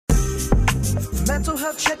Mental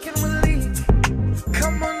health check-in with Lee.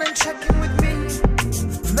 Come on and check in with me.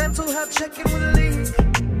 Mental health check-in with Lee.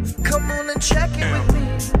 Come on and check in with me.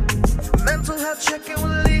 Mental health check-in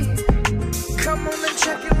with Lee. Come on and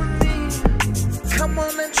check in with me. Come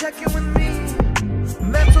on and check in with me.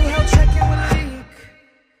 Mental health check-in with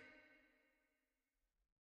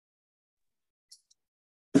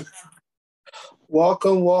Lee.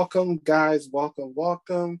 Welcome, guys.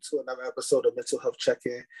 Welcome to another episode of Mental Health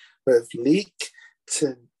Check-In with Leak.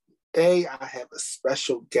 Today, I have a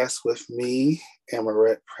special guest with me,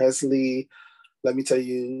 Amorette Presley. Let me tell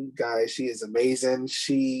you, guys, she is amazing.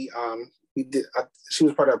 She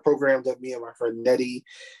was part of a program that me and my friend Nettie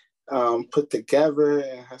put together,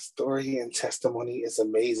 and her story and testimony is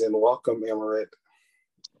amazing. Welcome, Amorette.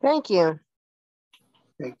 Thank you.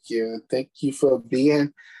 Thank you for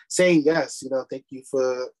saying yes. Thank you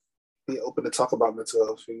for being open to talk about mental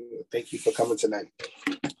health. Thank you for coming tonight.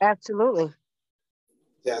 Absolutely.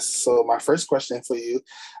 Yes. So my first question for you,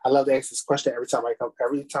 I love to ask this question every time somebody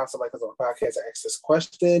comes on a podcast, I ask this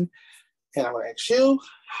question, and I'm going to ask you,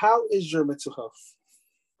 how is your mental health?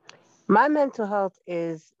 My mental health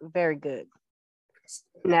is very good.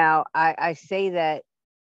 Now, I say that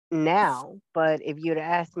now, but if you'd have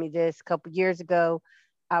asked me this a couple years ago,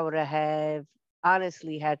 I would have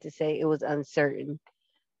honestly had to say it was uncertain.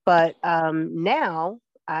 But now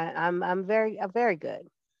I'm very good.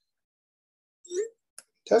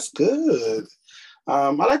 That's good. I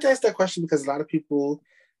like to ask that question because a lot of people,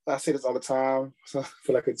 I say this all the time, so I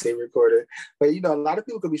feel like it's recorded. But a lot of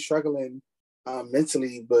people could be struggling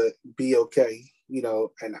mentally, but be okay. And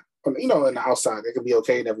in the outside, they can be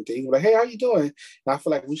okay and everything. Like, hey, how you doing? And I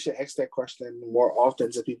feel like we should ask that question more often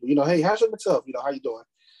to people. Hey, how's your mental health? How you doing?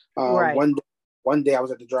 Right. One day I was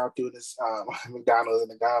at the drive-thru this McDonald's, and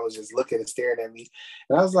the guy was just looking and staring at me.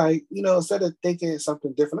 And I was like, instead of thinking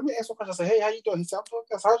something different, let me ask one question. I said, hey, how you doing? He said, I'm doing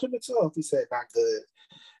good. How's your mental health? He said, not good.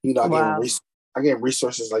 I gave him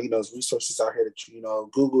resources, like, there's resources out here that,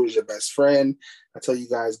 Google is your best friend. I tell you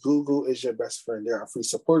guys, Google is your best friend. There are free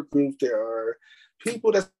support groups. There are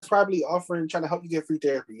people that's probably trying to help you get free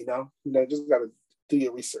therapy, just got to do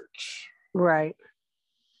your research. Right.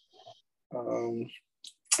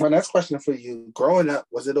 My next question for you, growing up,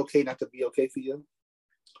 was it okay not to be okay for you?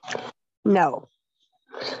 No.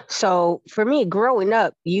 So for me, growing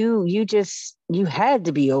up, you had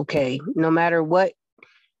to be okay, no matter what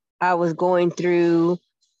I was going through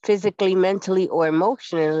physically, mentally, or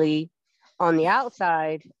emotionally. On the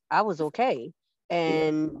outside, I was okay.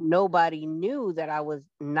 And nobody knew that I was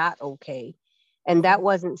not okay. And that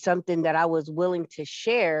wasn't something that I was willing to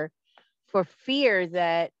share for fear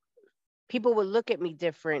that people would look at me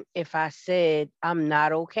different if I said I'm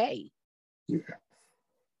not okay. Yeah.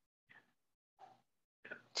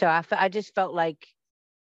 So I just felt like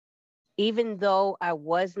even though I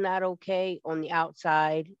was not okay on the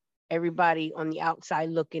outside, everybody on the outside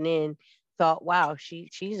looking in thought, wow,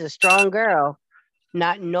 she's a strong girl,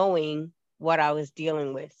 not knowing what I was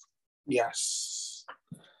dealing with. Yes.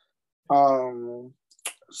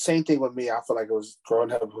 Same thing with me. I feel like it was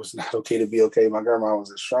growing up, it was not okay to be okay. My grandma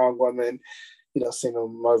was a strong woman, single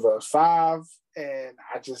mother of 5, and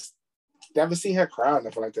I just never seen her cry or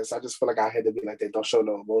nothing like this. I just feel like I had to be like that. Don't show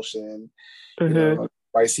no emotion. Mm-hmm.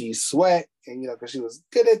 I see you sweat, and because she was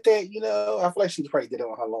good at that. I feel like she probably did it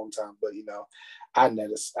on her long time, but I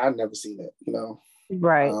never seen it.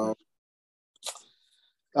 Right.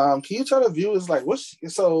 Can you tell the viewers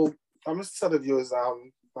so I'm gonna tell the viewers I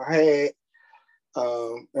had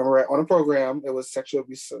on a program. It was Sexual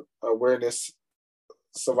Abuse Awareness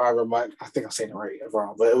Survivor Month. I think I'm saying it right or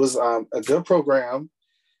wrong, but it was a good program.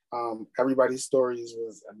 Everybody's stories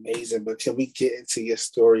was amazing, but can we get into your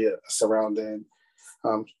story surrounding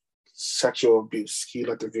sexual abuse? Can you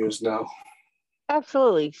let the viewers know?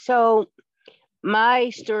 Absolutely. So my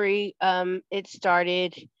story, it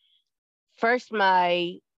started first.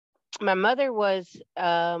 My mother was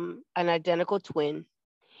an identical twin.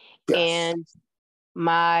 Yes. And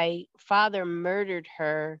my father murdered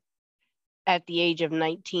her at the age of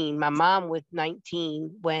 19. My mom was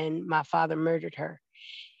 19 when my father murdered her.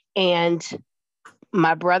 And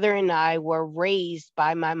my brother and I were raised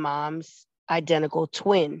by my mom's identical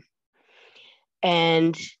twin.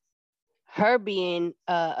 And her being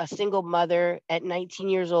a single mother at 19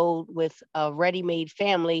 years old with a ready-made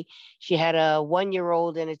family, she had a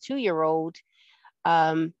 1-year-old and a 2-year-old.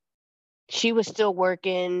 She was still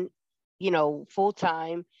working, full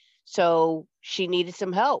time. So she needed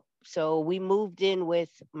some help. So we moved in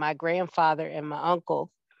with my grandfather and my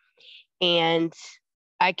uncle. And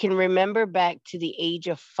I can remember back to the age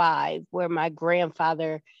of 5 where my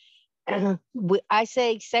grandfather I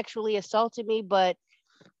say sexually assaulted me, but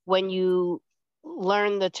when you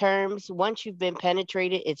learn the terms, once you've been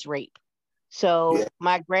penetrated, it's rape. Yeah. So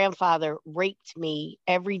my grandfather raped me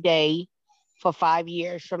every day for 5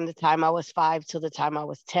 years, from the time I was 5 till the time I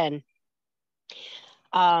was 10.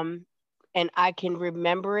 Um, and I can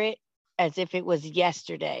remember it as if it was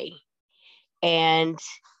yesterday. And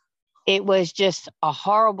it was just a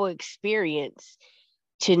horrible experience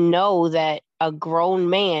to know that a grown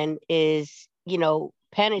man is,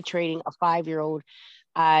 penetrating a 5-year-old.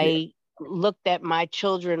 Yeah. I looked at my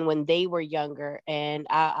children when they were younger, and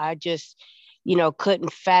I just,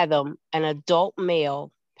 couldn't fathom an adult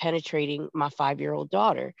male penetrating my 5-year-old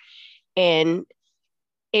daughter. And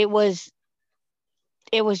it was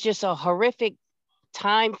just a horrific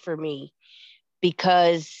time for me,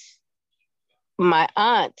 because my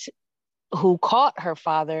aunt, who caught her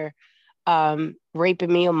father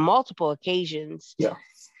raping me on multiple occasions, Yeah.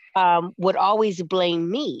 would always blame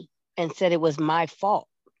me and said it was my fault.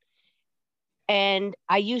 And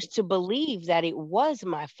I used to believe that it was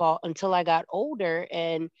my fault until I got older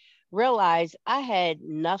and realized I had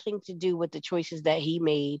nothing to do with the choices that he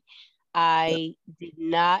made. Yeah. I did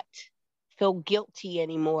not feel guilty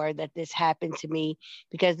anymore that this happened to me,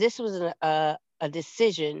 because this was a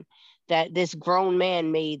decision that this grown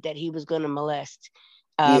man made, that he was going to molest,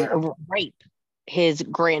 Yeah. rape his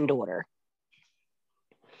granddaughter.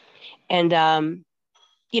 And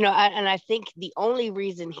and I think the only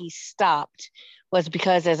reason he stopped was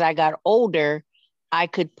because as I got older, I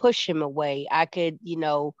could push him away. I could,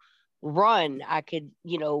 run. I could,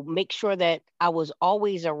 make sure that I was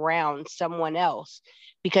always around someone else,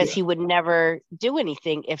 because Yeah. he would never do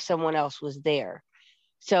anything if someone else was there.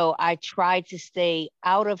 So I tried to stay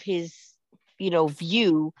out of his,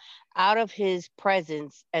 view, out of his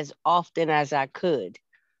presence as often as I could,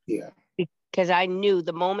 Yeah. because I knew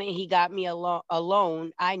the moment he got me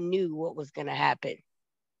alone, I knew what was going to happen.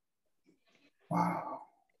 Wow.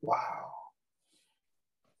 Wow.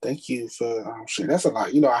 Thank you for sharing. That's a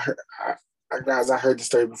lot. I heard the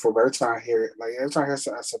story before, but every time I hear it, like every time I hear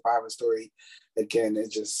a survivor story, again,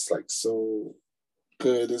 it's just like so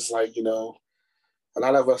good. It's like, a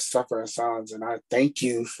lot of us suffer in silence, and I thank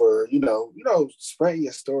you for, spreading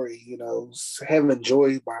your story, having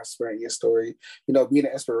joy by spreading your story, being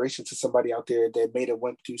an inspiration to somebody out there that may have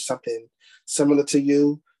went through something similar to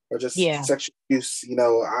you, or just Yeah. sexual abuse.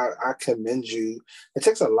 I commend you. It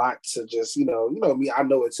takes a lot to just, me, I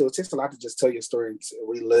know it too. It takes a lot to just tell your story and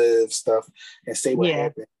relive stuff and say what Yeah.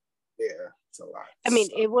 happened. Yeah, it's a lot. I mean,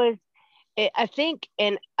 So, I think,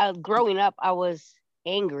 and growing up, I was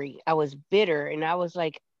angry. I was bitter. And I was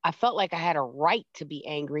like, I felt like I had a right to be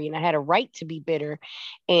angry and I had a right to be bitter.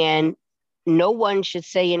 And no one should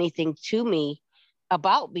say anything to me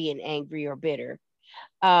about being angry or bitter.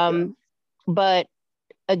 yeah, But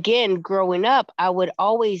again, growing up, I would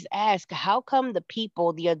always ask, how come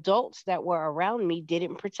the adults that were around me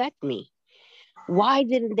didn't protect me? Why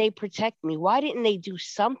didn't they protect me? Why didn't they do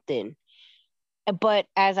something? But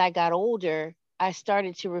as I got older, I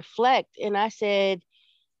started to reflect and I said,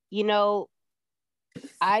 you know,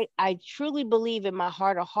 I truly believe in my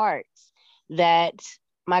heart of hearts that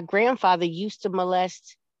my grandfather used to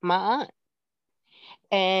molest my aunt.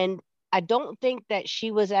 And I don't think that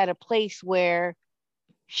she was at a place where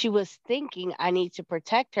she was thinking, I need to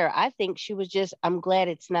protect her. I think she was just, I'm glad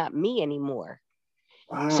it's not me anymore.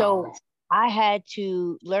 So wow, I had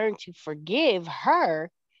to learn to forgive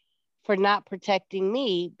her for not protecting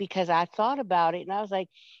me, because I thought about it and I was like,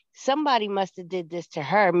 somebody must have did this to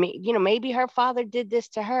her. Maybe her father did this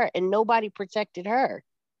to her and nobody protected her.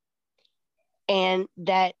 And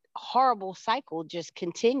that horrible cycle just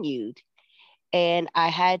continued. And I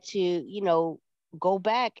had to, go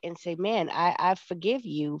back and say, man, I forgive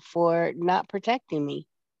you for not protecting me.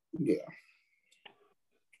 yeah.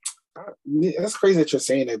 That's crazy that you're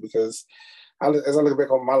saying that because as I look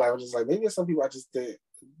back on my life, I'm just like, maybe some people I just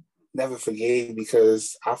never forgave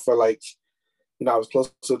because I feel like, I was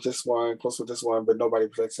close with this one, but nobody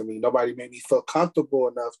protected me. Nobody made me feel comfortable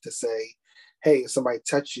enough to say, hey, if somebody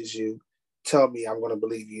touches you, tell me, I'm going to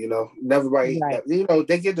believe you. Everybody, Right.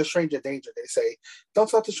 they give the stranger danger. They say, don't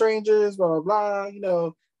talk to strangers, blah, blah, blah,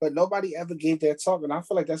 but nobody ever gave that talk. And I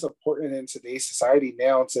feel like that's important in today's society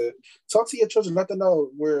now to talk to your children, let them know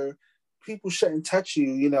where people shouldn't touch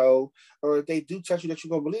you, or if they do touch you, that you're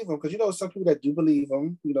going to believe them. Because, some people that do believe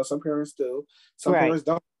them, some parents do, some Right. parents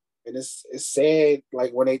don't. And it's sad,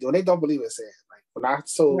 like when they don't believe it's sad. Like when I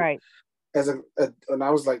told Right. when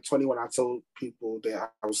I was like 20, when I told people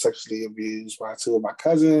that I was sexually abused by two of my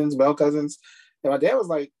cousins, male cousins, And my dad was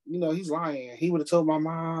like, he's lying. He would have told my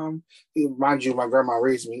mom. Mind you, my grandma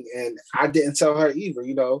raised me, and I didn't tell her either.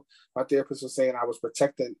 My therapist was saying I was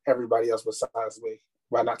protecting everybody else besides me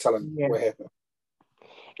by not telling Yeah. what happened.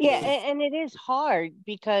 Yeah, and it is hard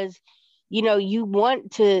because you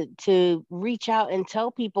want to reach out and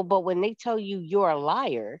tell people, but when they tell you you're a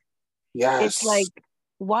liar, Yes. it's like,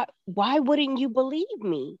 why wouldn't you believe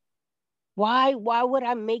me? Why would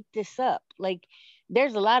I make this up? Like,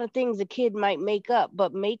 there's a lot of things a kid might make up,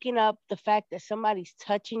 but making up the fact that somebody's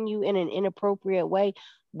touching you in an inappropriate way,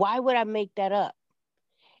 why would I make that up?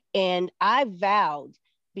 And I vowed,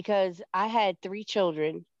 because I had 3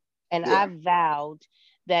 children, and I vowed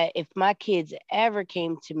that if my kids ever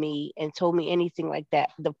came to me and told me anything like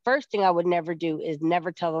that, the first thing I would never do is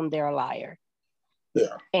never tell them they're a liar.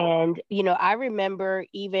 Yeah. And, I remember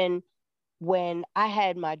even when I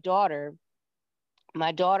had my daughter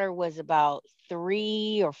was about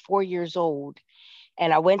 3 or 4 years old.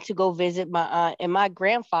 And I went to go visit my aunt, and my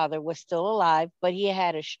grandfather was still alive, but he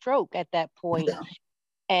had a stroke at that point,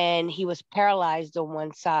 and he was paralyzed on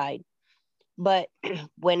one side. But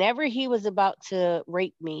whenever he was about to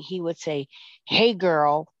rape me, he would say, "Hey,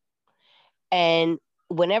 girl." And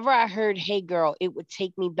whenever I heard "Hey, girl," it would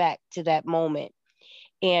take me back to that moment.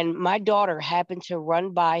 And my daughter happened to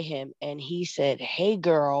run by him, and he said, "Hey,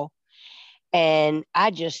 girl." And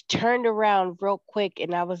I just turned around real quick,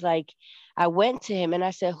 and I was like, I went to him and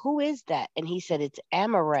I said, "Who is that?" And he said, "It's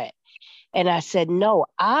Amorette." And I said, "No,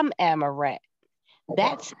 I'm Amorette.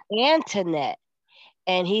 That's Antoinette."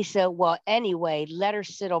 And he said, "Well, anyway, let her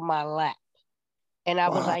sit on my lap." And I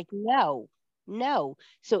was like, no.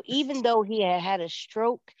 So even though he had had a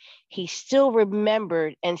stroke, he still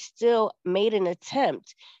remembered and still made an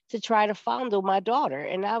attempt to try to fondle my daughter.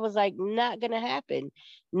 And I was like, not going to happen.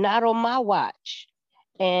 Not on my watch.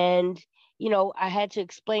 And, I had to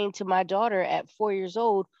explain to my daughter at 4 years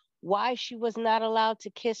old why she was not allowed to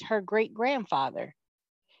kiss her great grandfather.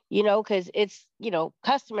 Because it's,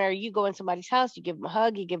 customary. You go in somebody's house, you give them a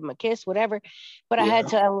hug, you give them a kiss, whatever. But I had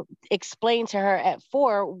to explain to her at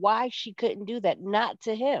 4 why she couldn't do that, not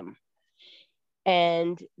to him.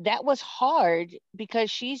 And that was hard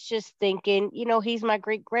because she's just thinking, he's my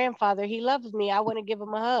great grandfather. He loves me. I want to give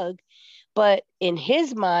him a hug. But in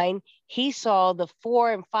his mind, he saw the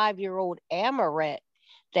 4 and 5-year-old Amorette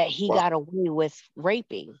that he got away with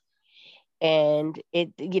raping. And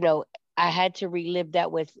I had to relive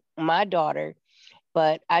that with my daughter,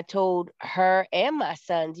 but I told her and my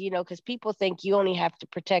sons, because people think you only have to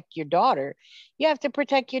protect your daughter. You have to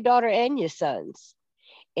protect your daughter and your sons.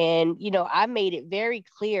 And, I made it very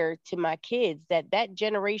clear to my kids that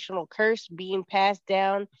generational curse being passed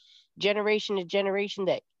down generation to generation,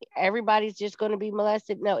 that everybody's just going to be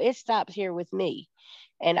molested. No, it stops here with me.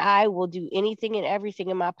 And I will do anything and everything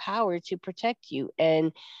in my power to protect you.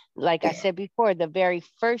 And like I said before, the very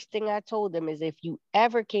first thing I told them is, if you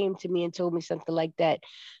ever came to me and told me something like that,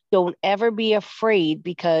 don't ever be afraid,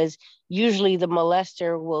 because usually the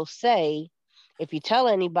molester will say, if you tell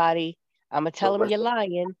anybody, I'm going to tell them you're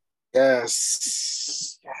lying.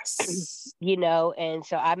 Yes. And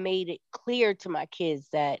so I made it clear to my kids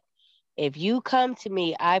that if you come to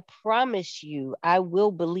me, I promise you, I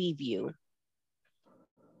will believe you.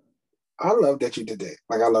 I love that you did that.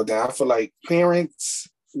 Like, I love that. I feel like parents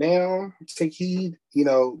now take heed,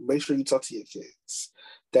 make sure you talk to your kids.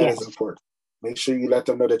 That is important. Make sure you let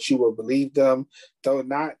them know that you will believe them. Don't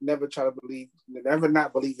never try to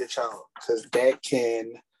not believe your child, because that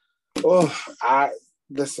can,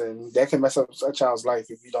 that can mess up a child's life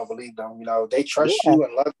if you don't believe them. They trust you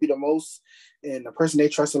and love you the most, and the person they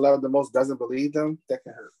trust and love the most doesn't believe them. That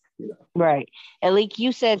can hurt. Right. And like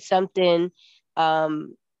you said something,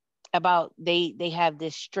 about they have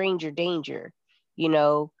this stranger danger,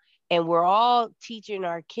 and we're all teaching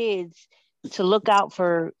our kids to look out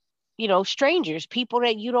for, strangers, people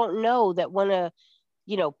that you don't know, that want to,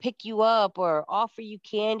 pick you up or offer you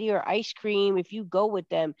candy or ice cream if you go with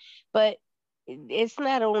them. But it's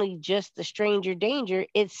not only just the stranger danger.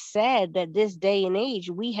 It's sad that this day and age,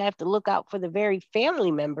 we have to look out for the very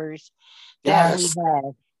family members that we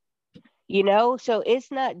have. So it's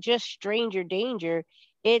not just stranger danger.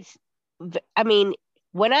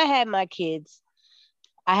 When I had my kids,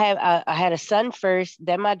 I had a son first,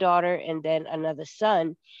 then my daughter, and then another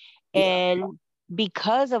son. And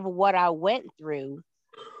because of what I went through,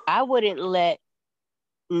 I wouldn't let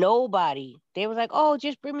nobody. They was like, "Oh,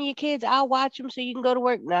 just bring me your kids. I'll watch them so you can go to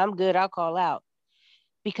work." No, I'm good. I'll call out,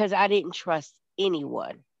 because I didn't trust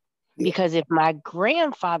anyone. Because if my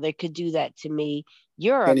grandfather could do that to me,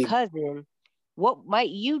 you're a cousin, what might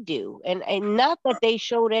you do? And not that they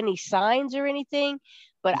showed any signs or anything,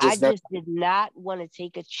 but I Just never. just did not want to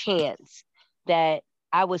take a chance that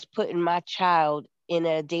I was putting my child in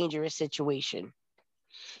a dangerous situation.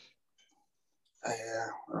 Yeah,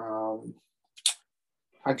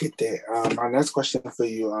 I get that. My next question for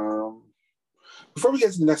you. Before we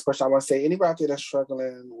get to the next question, I want to say anybody out there that's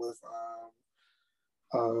struggling with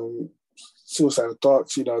suicidal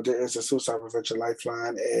thoughts, there is a suicide prevention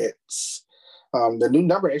lifeline. It's the new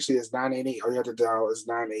number actually is 988. All you have to dial is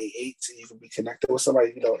 988 so you can be connected with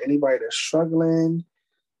somebody. Anybody that's struggling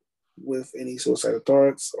with any suicidal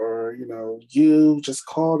thoughts, or you just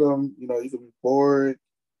call them. You can be bored,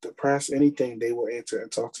 depressed, anything. They will answer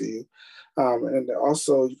and talk to you. And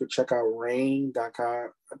also you can check out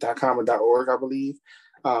rain.com or .org, I believe.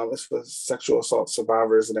 It's for sexual assault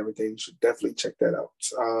survivors and everything. You should definitely check that out.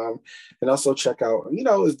 And also check out,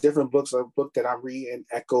 it's different books. A book that I'm reading,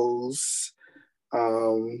 Echoes.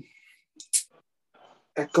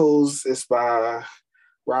 Echoes is by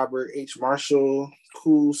Robert H. Marshall.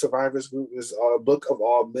 Who Survivors Group is a book of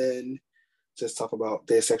all men. Just talk about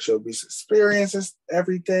their sexual abuse experiences,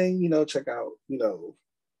 everything. Check out,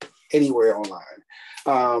 anywhere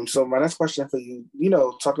online. So my next question for you,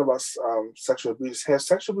 talking about sexual abuse, has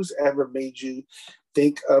sexual abuse ever made you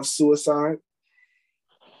think of suicide?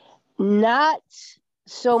 Not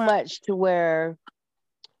so much to where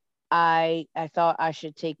I thought I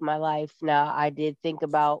should take my life. Now, I did think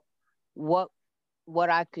about what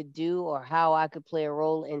I could do or how I could play a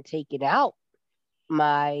role in taking out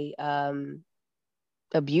my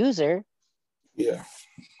abuser. Yeah.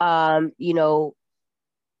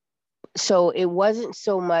 So it wasn't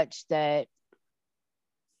so much that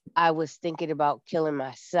I was thinking about killing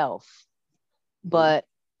myself, but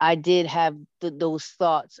I did have those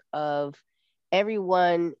thoughts of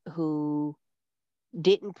everyone who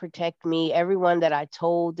didn't protect me, everyone that I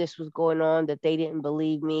told this was going on, that they didn't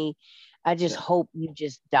believe me. I just hope you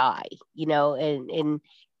just die, and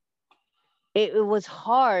it was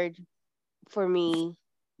hard for me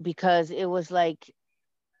because it was like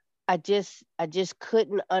I just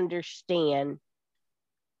couldn't understand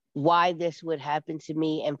why this would happen to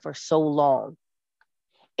me and for so long.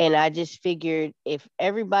 And I just figured if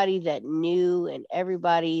everybody that knew and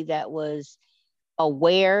everybody that was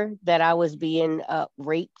aware that I was being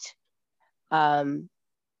raped,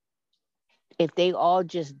 if they all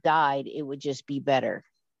just died, it would just be better.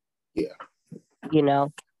 Yeah.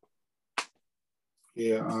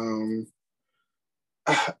 Yeah.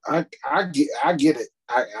 I get it.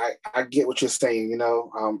 I get what you're saying.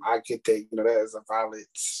 I get that. That is a valid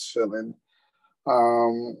feeling.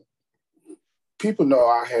 People know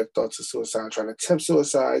I have thoughts of suicide, trying to attempt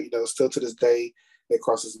suicide. Still to this day, it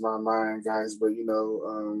crosses my mind, guys. But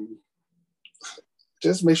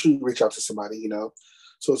just make sure you reach out to somebody.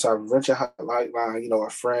 Suicide prevention hotline. A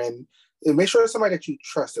friend. And make sure it's somebody that you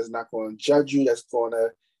trust that's not going to judge you. That's going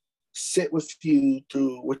to sit with you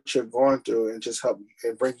through what you're going through and just help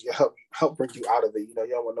and help bring you out of it. You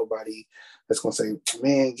don't want nobody that's going to say,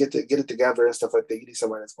 "Man, get it together" and stuff like that. You need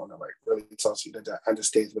somebody that's going to really talk to you, that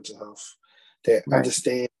understands mental health, that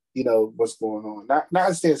understand what's going on. Not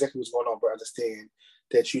understand exactly what's going on, but understand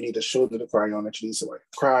that you need a shoulder to cry on, that you need somebody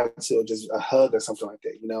to cry to, or just a hug or something like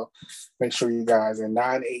that. Make sure you guys, and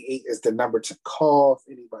 988 is the number to call if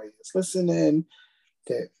anybody is listening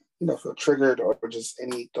that feel triggered or just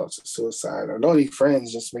any thoughts of suicide or know any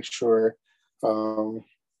friends. Just make sure you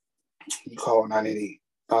call 988.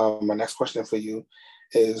 My next question for you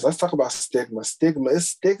is, let's talk about stigma.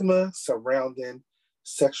 Stigma surrounding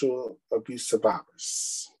sexual abuse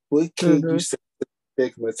survivors. What can you say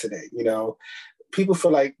stigma today? People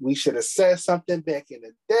feel like we should have said something back in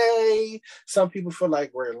the day. Some people feel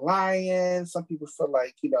like we're lying. Some people feel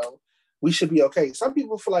like, we should be okay. Some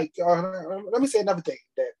people feel like, let me say another thing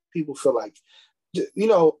that people feel like,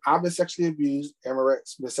 I've been sexually abused.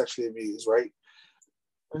 Amorette's been sexually abused, right?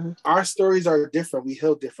 Mm-hmm. Our stories are different. We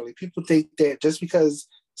heal differently. People think that just because,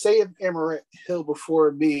 say if Amorette healed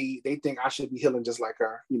before me, they think I should be healing just like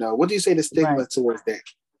her. What do you say the stigma towards that?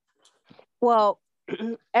 Well,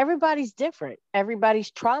 everybody's different.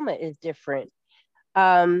 Everybody's trauma is different.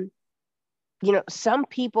 Some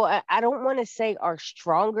people, I don't want to say are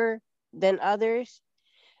stronger than others,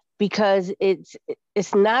 because it's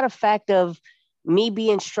not a fact of me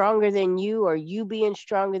being stronger than you or you being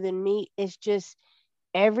stronger than me. It's just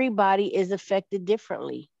everybody is affected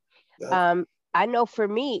differently. Yeah. I know for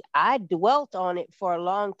me, I dwelt on it for a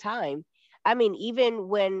long time. I mean, even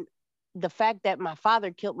when the fact that my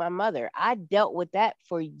father killed my mother, I dealt with that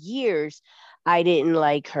for years. I didn't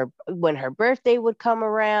like her when her birthday would come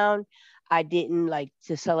around. I didn't like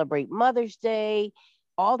to celebrate Mother's Day.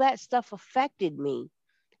 All that stuff affected me.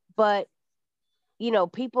 But,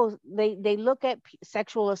 people, they look at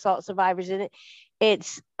sexual assault survivors, and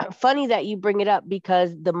it's funny that you bring it up,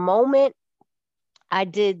 because the moment I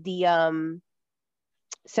did the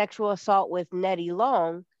sexual assault with Nettie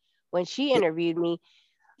Long, when she interviewed me,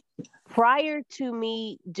 prior to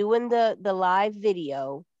me doing the live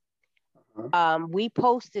video, we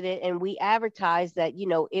posted it and we advertised that,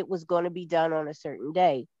 it was going to be done on a certain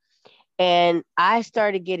day. And I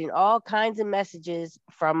started getting all kinds of messages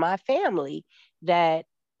from my family that,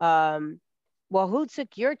 well, who took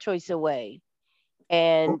your choice away?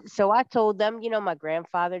 And so I told them, my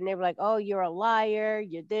grandfather, and they were like, oh, you're a liar.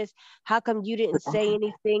 You're this. How come you didn't say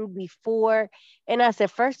anything before? And I said,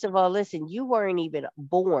 first of all, listen, you weren't even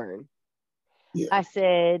born. Yeah. I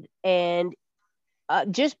said, and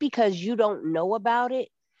just because you don't know about it,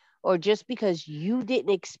 or just because you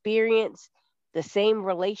didn't experience the same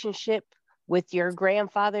relationship with your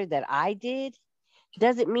grandfather that I did,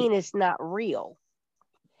 doesn't mean it's not real.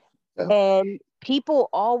 Yeah. And people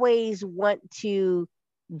always want to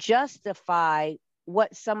justify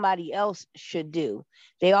what somebody else should do.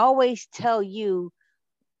 They always tell you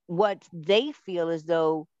what they feel as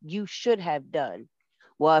though you should have done.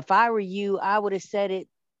 Well, if I were you, I would have said it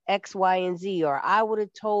X, Y, and Z, or I would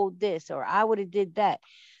have told this, or I would have did that.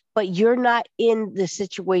 But you're not in the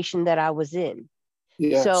situation that I was in.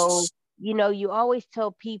 Yes. So, you always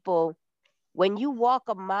tell people, when you walk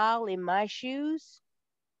a mile in my shoes,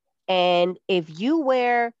 and if you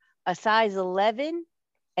wear a size 11,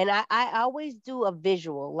 and I always do a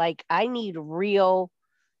visual, like I need real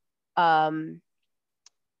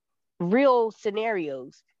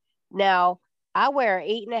scenarios. Now, I wear an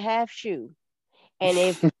 8.5 shoe. And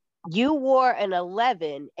if you wore an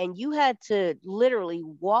 11 and you had to literally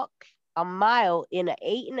walk a mile in an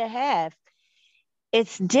 8.5,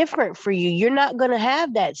 it's different for you. You're not going to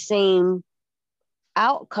have that same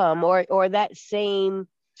outcome, or that same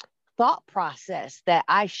thought process that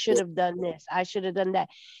I should have done this, I should have done that.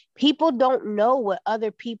 People don't know what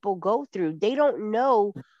other people go through. They don't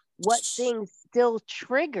know what things still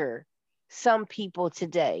trigger some people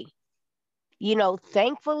today.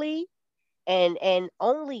 Thankfully, and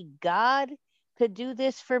only God could do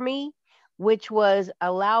this for me, which was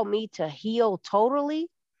allow me to heal totally.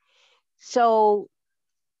 So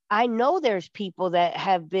I know there's people that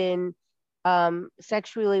have been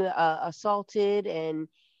sexually assaulted, and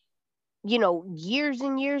years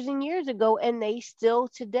and years and years ago, and they still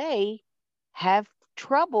today have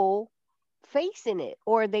trouble facing it,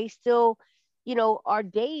 or they still, are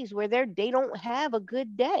days where they don't have a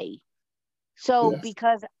good day. So Yes.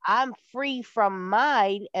 because I'm free from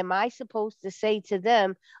mine, am I supposed to say to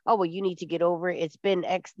them, oh, well, you need to get over it? It's been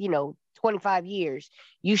 25 years.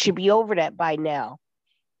 You should be over that by now.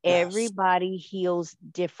 Yes. Everybody heals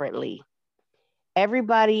differently.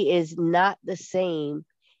 Everybody is not the same.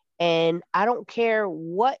 And I don't care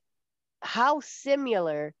how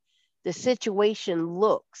similar the situation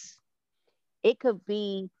looks. It could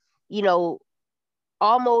be,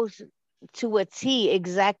 almost to a T,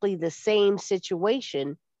 exactly the same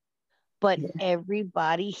situation, but Yeah.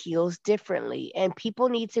 everybody heals differently. And people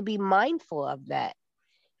need to be mindful of that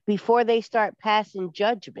before they start passing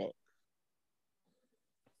judgment.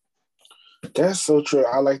 That's so true.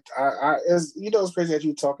 It's, it's crazy that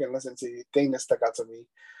you talk and listen to you. Thing that stuck out to me.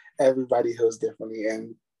 Everybody heals differently,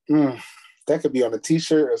 and that could be on a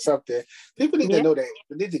T-shirt or something. People need to know that.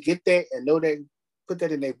 They need to get that and know that. Put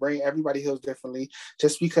that in their brain. Everybody heals differently.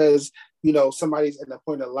 Just because somebody's in a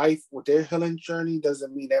point of life with their healing journey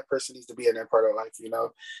doesn't mean that person needs to be in that part of life.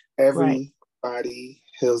 Everybody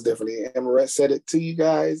heals differently. And Amorette said it to you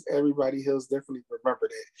guys. Everybody heals differently. Remember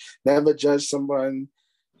that. Never judge someone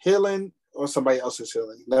healing or somebody else's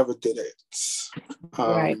healing. Never did it.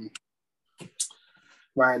 Right.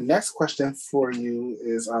 My next question for you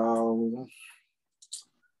is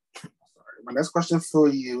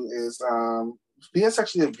being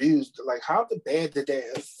sexually abused, like how bad did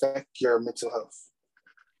that affect your mental health?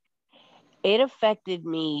 It affected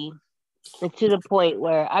me to the point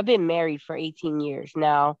where I've been married for 18 years.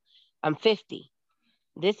 Now I'm 50.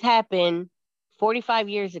 This happened 45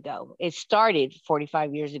 years ago. It started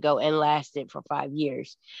 45 years ago and lasted for 5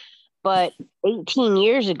 years. But 18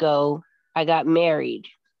 years ago, I got married.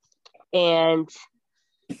 And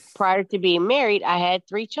prior to being married, I had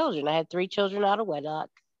 3 children. I had 3 children out of wedlock.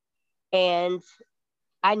 And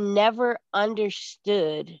I never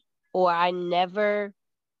understood, or I never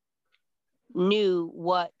knew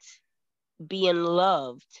what being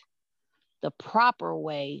loved the proper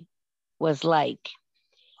way was like.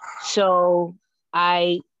 So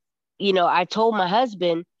I told my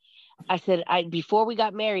husband, I said, before we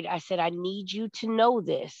got married, I said, I need you to know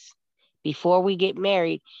this, before we get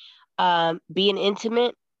married, being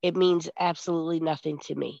intimate, it means absolutely nothing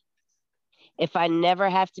to me. If I never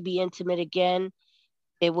have to be intimate again,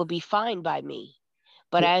 it will be fine by me.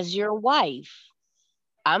 But Yeah. as your wife,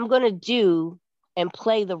 I'm going to do and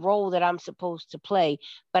play the role that I'm supposed to play,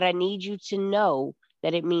 but I need you to know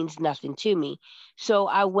that it means nothing to me. So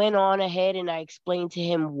I went on ahead and I explained to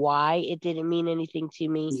him why it didn't mean anything to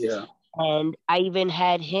me. Yeah. And I even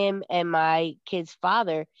had him and my kid's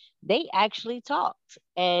father, they actually talked.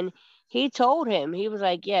 And he told him, he was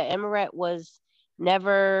like, yeah, Amorette was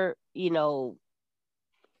never,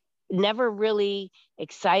 never really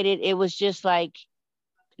excited. It was just like,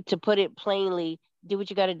 to put it plainly, do what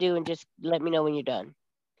you got to do and just let me know when you're done.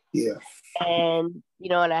 Yeah. And,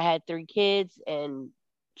 and I had 3 kids. And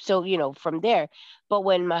so, from there. But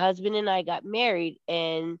when my husband and I got married,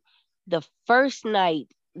 and the first night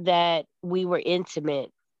that we were intimate,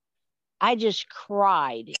 I just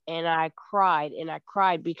cried and I cried and I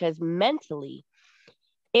cried because mentally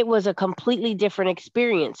it was a completely different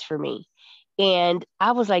experience for me. And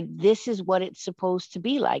I was like, this is what it's supposed to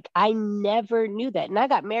be like. I never knew that. And I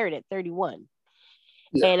got married at 31.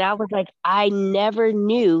 Yeah. And I was like, I never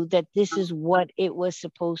knew that this is what it was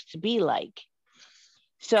supposed to be like.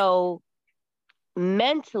 So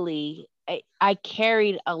mentally, I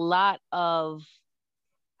carried a lot of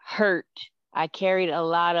hurt. I carried a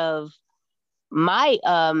lot of my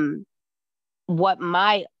what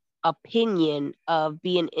my opinion of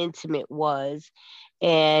being intimate was.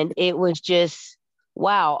 And it was just,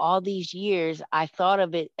 wow, all these years I thought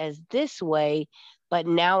of it as this way, but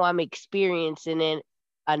now I'm experiencing it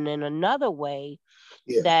in another way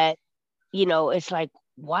Yeah. that, it's like,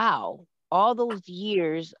 wow, all those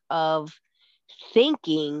years of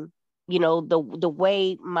thinking, the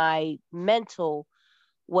way my mental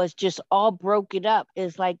was just all broken up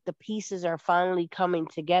is like the pieces are finally coming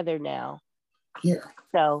together now. Yeah.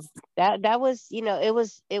 So that was,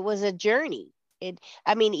 it was a journey.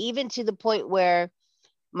 I mean, even to the point where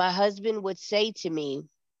my husband would say to me,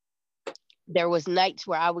 there was nights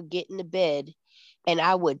where I would get in the bed and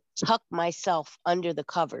I would tuck myself under the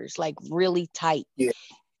covers like really tight. Yeah.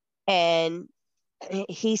 And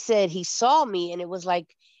he said he saw me and it was like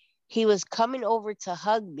he was coming over to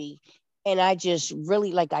hug me. And I just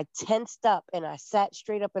really, like, I tensed up and I sat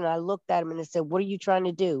straight up and I looked at him and I said, what are you trying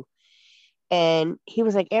to do? And he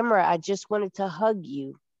was like, Emra, I just wanted to hug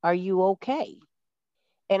you. Are you okay?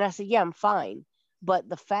 And I said, yeah, I'm fine. But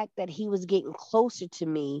the fact that he was getting closer to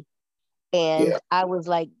me and Yeah. I was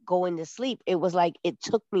like going to sleep, it was like it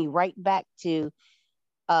took me right back to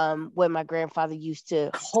when my grandfather used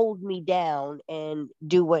to hold me down and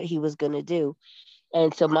do what he was going to do.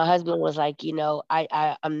 And so my husband was like,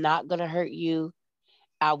 I'm not going to hurt you.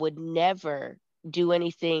 I would never do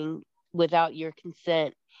anything without your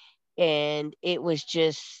consent. And it was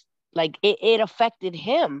just like it affected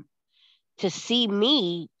him to see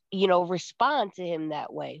me, respond to him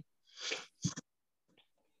that way.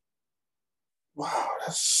 Wow,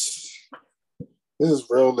 this is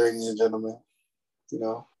real, ladies and gentlemen. You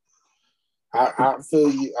know, I feel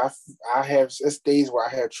you. I have, it's days where I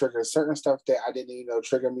have triggers, certain stuff that I didn't even know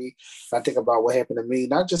trigger me. I think about what happened to me,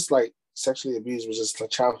 not just like sexually abused, but just like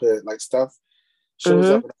childhood, like stuff shows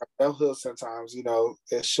Mm-hmm. up in our adulthood sometimes.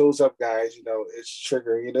 It shows up, guys. It's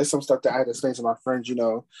triggering. There's some stuff that I had to explain to my friends. I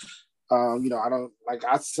don't like.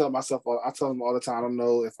 I tell them all the time. I don't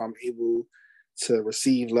know if I'm able to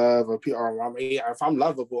receive love or if I'm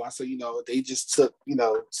lovable. I say, they just took,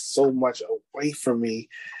 so much away from me.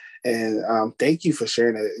 And thank you for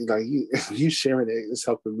sharing it. Like you sharing it is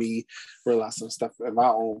helping me realize some stuff in my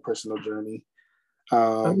own personal journey.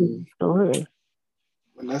 Absolutely.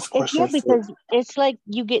 And that's a Yeah, question for because it's like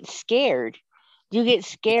you get scared. You get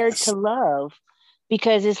scared to yes. love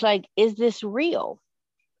because it's like, is this real?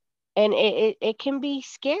 And it can be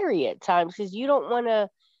scary at times because you don't want to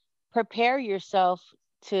prepare yourself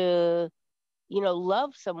to,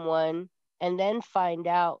 love someone and then find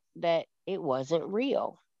out that it wasn't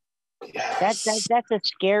real. Yes. That's a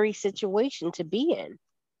scary situation to be in.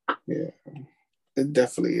 Yeah. It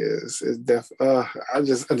definitely is. I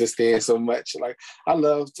just understand so much. Like I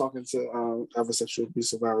love talking to other sexual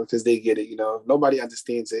abuse survivors because they get it. Nobody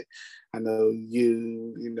understands it. I know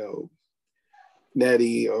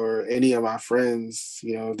Nettie or any of my friends.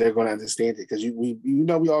 They're going to understand it because we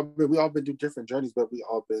all been through different journeys, but we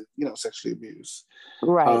all been sexually abused.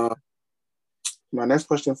 Right. My next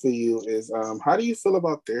question for you is, how do you feel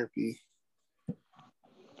about therapy?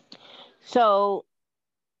 So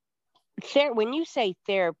when you say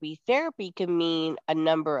therapy can mean a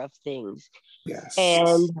number of things. Yes.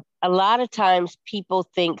 And a lot of times people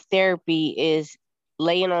think therapy is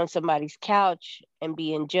laying on somebody's couch and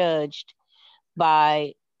being judged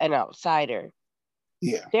by an outsider.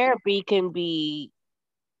 Yeah. Therapy can be,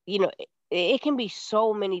 it can be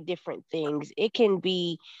so many different things. It can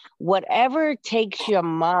be whatever takes your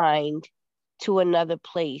mind to another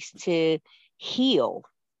place to heal,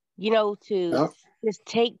 to Yep. just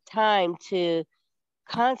take time to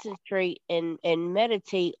concentrate and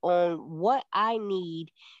meditate on what I need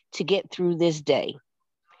to get through this day.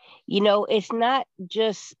 It's not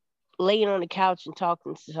just laying on the couch and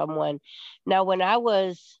talking to someone. Now, when I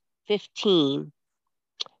was 15,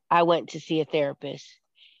 I went to see a therapist,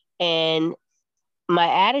 and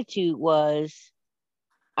my attitude was,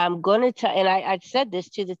 I'm going to tell, and I said this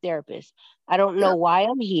to the therapist, I don't know Yeah. why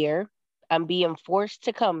I'm here. I'm being forced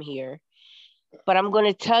to come here, but I'm going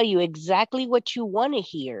to tell you exactly what you want to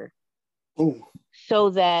hear Ooh.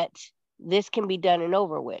 so that this can be done and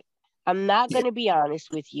over with. I'm not Yeah. going to be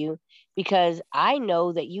honest with you because I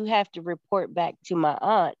know that you have to report back to my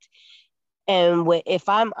aunt. And if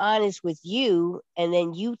I'm honest with you and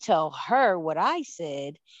then you tell her what I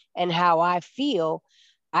said and how I feel,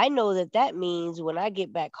 I know that that means when I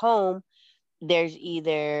get back home, there's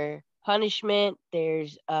either punishment,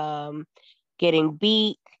 there's getting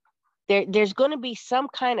beat. There's going to be some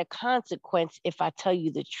kind of consequence if I tell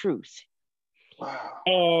you the truth. Wow.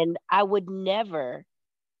 And I would never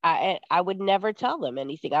tell them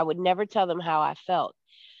anything. I would never tell them how I felt.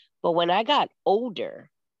 But when I got older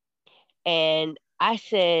and I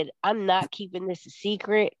said, I'm not keeping this a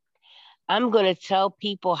secret, I'm going to tell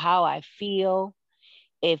people how I feel.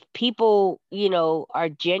 If people, are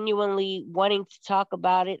genuinely wanting to talk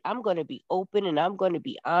about it, I'm going to be open and I'm going to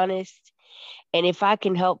be honest. And if I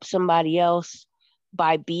can help somebody else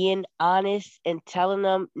by being honest and telling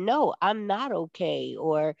them, no, I'm not okay,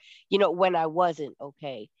 or, when I wasn't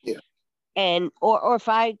okay. Yeah. And, or if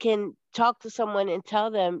I can talk to someone and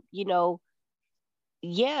tell them,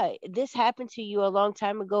 yeah, this happened to you a long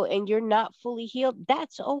time ago and you're not fully healed,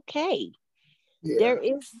 that's okay. Yeah. There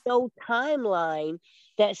is no timeline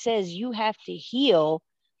that says you have to heal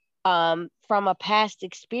from a past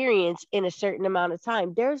experience in a certain amount of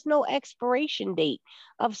time. There's no expiration date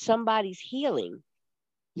of somebody's healing.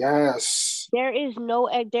 Yes. There's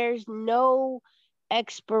no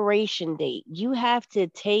expiration date. You have to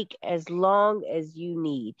take as long as you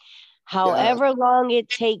need. Yes. However long it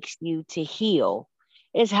takes you to heal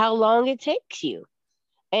is how long it takes you.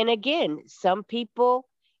 And again, some people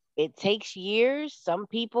it takes years, some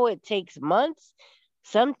people it takes months.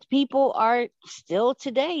 Some people are still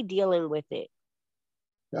today dealing with it.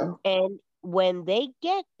 Yeah. And when they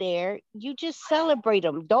get there, you just celebrate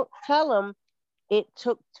them. Don't tell them it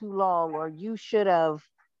took too long or you should have,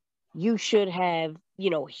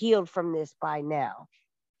 healed from this by now.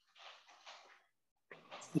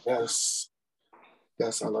 Yes.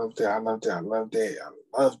 Yes, I love that. I love that. I love that.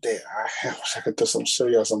 I love that. I wish I could throw some show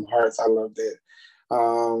y'all some hearts. I love that.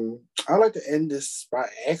 I like to end this by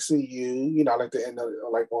asking you, I like to end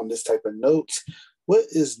like on this type of note. What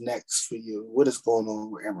is next for you? What is going on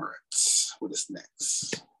with Amorette? What is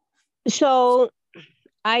next? So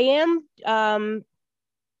I am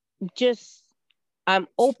just I'm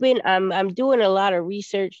open. I'm doing a lot of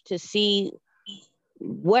research to see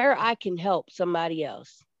where I can help somebody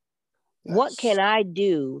else. What Yes. can I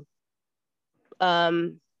do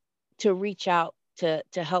to reach out to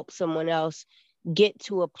help someone else get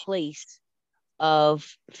to a place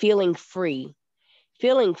of feeling free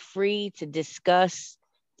to discuss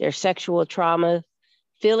their sexual trauma,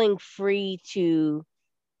 feeling free to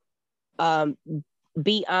um,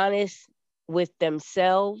 be honest with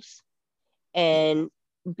themselves and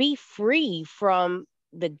be free from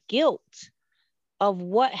the guilt of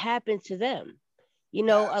what happened to them. A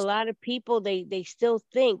Yes. lot of people they still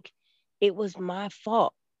think it was my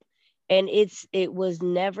fault, and it was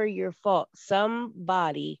never your fault.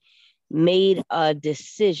 Somebody made a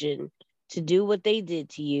decision to do what they did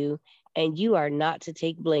to you, and you are not to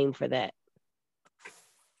take blame for that.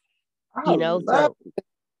 I love So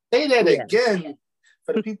Say that yeah. again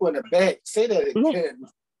for the people in the back. Say that again.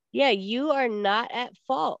 Yeah, you are not at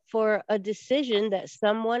fault for a decision that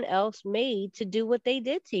someone else made to do what they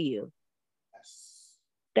did to you. Yes.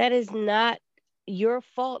 That is not your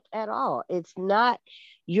fault at all. It's not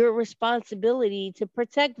your responsibility to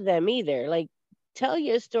protect them either. Like, tell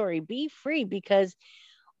your story, be free, because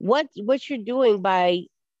what you're doing by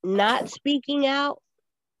not speaking out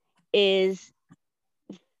is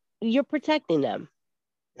you're protecting them.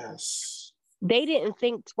 Yes. They didn't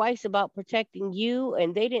think twice about protecting you,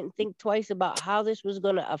 and they didn't think twice about how this was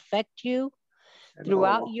going to affect you And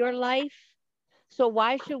throughout all. your life. So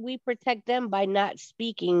why should we protect them by not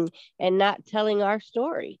speaking and not telling our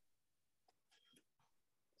story?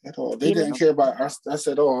 At all. They didn't care about us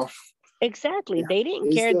at all. Exactly. They didn't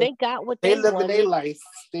They care. still, They got what they they live in their wanted. life.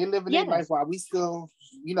 They live in their life Yes. while we still,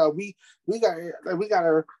 we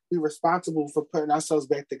gotta be responsible for putting ourselves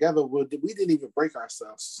back together. We didn't even break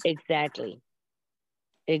ourselves. Exactly.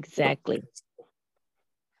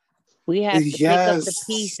 We have to pick up the Yes.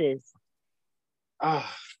 pieces. A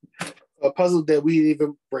puzzle that we didn't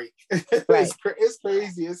even break. Right. It's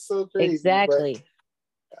crazy. It's so crazy. Exactly. But,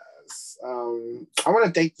 I want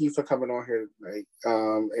to thank you for coming on here tonight,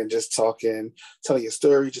 and just telling your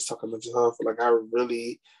story, just talking mental health. Like, I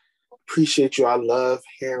really appreciate you. I love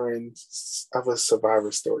hearing other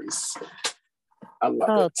survivor stories. I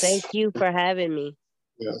love it. Thank you for having me.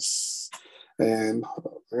 Yes. And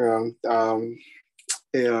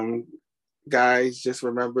guys, just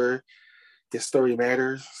remember, your story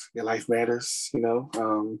matters, your life matters.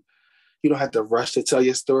 You don't have to rush to tell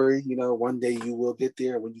your story. One day you will get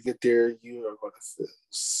there. When you get there, you are going to feel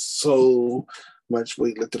so much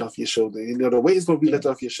weight lifted off your shoulder. The weight is going to be lifted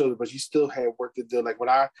off your shoulder, but you still have work to do. Like, when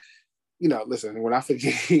I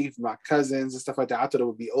forgave my cousins and stuff like that, I thought it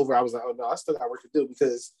would be over. I was like, oh no, I still got work to do,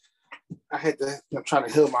 because I'm trying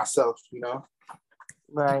to heal myself,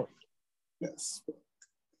 Right. Yes.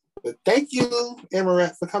 But thank you,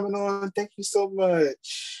 Amorette, for coming on. Thank you so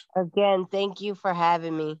much. Again, thank you for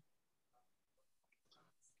having me.